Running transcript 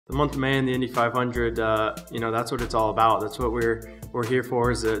The month of May and the Indy 500, you know, that's what it's all about. That's what we're here for,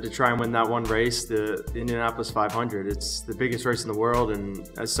 is to try and win that one race, the Indianapolis 500. It's the biggest race in the world and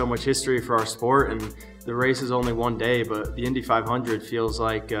has so much history for our sport, and the race is only one day, but the Indy 500 feels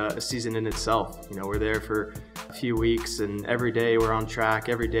like a season in itself. You know, we're there for a few weeks, and every day we're on track.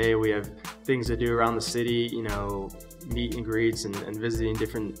 Every day we have things to do around the city, you know, meet and greets and visiting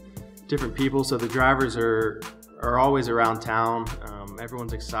different people. So the drivers are always around town.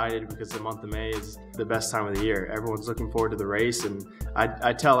 Everyone's excited because the month of May is the best time of the year. Everyone's looking forward to the race, and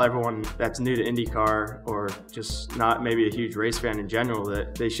I tell everyone that's new to IndyCar, or just not maybe a huge race fan in general,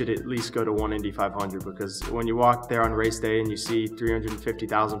 that they should at least go to one Indy 500, because when you walk there on race day and you see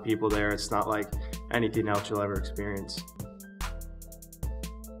 350,000 people there, it's not like anything else you'll ever experience.